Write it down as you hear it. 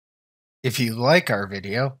If you like our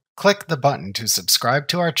video, click the button to subscribe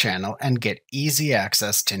to our channel and get easy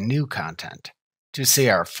access to new content. To see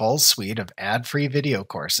our full suite of ad-free video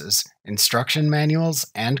courses, instruction manuals,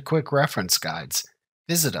 and quick reference guides,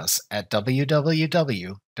 visit us at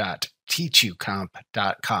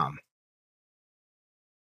www.teachucomp.com.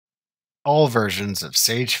 All versions of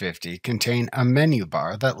Sage 50 contain a menu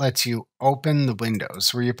bar that lets you open the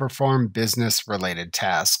windows where you perform business-related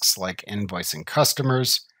tasks like invoicing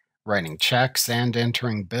customers, writing checks, and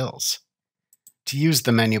entering bills. To use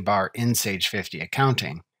the menu bar in Sage 50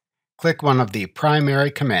 Accounting, click one of the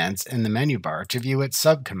primary commands in the menu bar to view its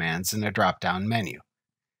subcommands in a drop-down menu.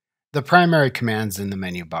 The primary commands in the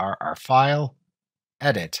menu bar are File,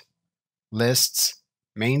 Edit, Lists,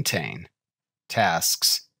 Maintain,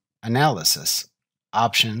 Tasks, Analysis,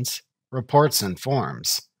 Options, Reports and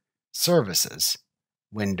Forms, Services,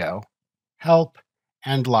 Window, Help,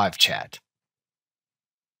 and Live Chat.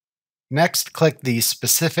 Next, click the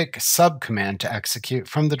specific subcommand to execute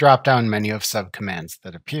from the drop-down menu of subcommands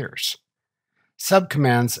that appears.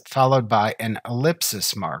 Subcommands followed by an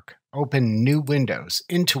ellipsis mark open new windows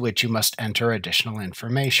into which you must enter additional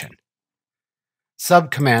information.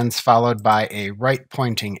 Subcommands followed by a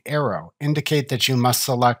right-pointing arrow indicate that you must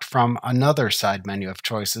select from another side menu of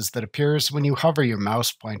choices that appears when you hover your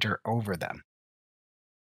mouse pointer over them.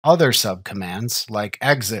 Other subcommands, like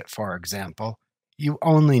exit for example, you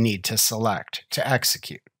only need to select to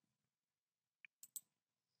execute.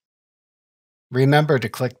 Remember to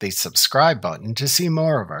click the subscribe button to see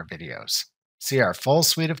more of our videos. See our full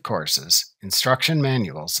suite of courses, instruction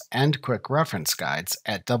manuals, and quick reference guides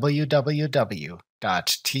at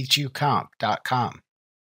www.teachucomp.com.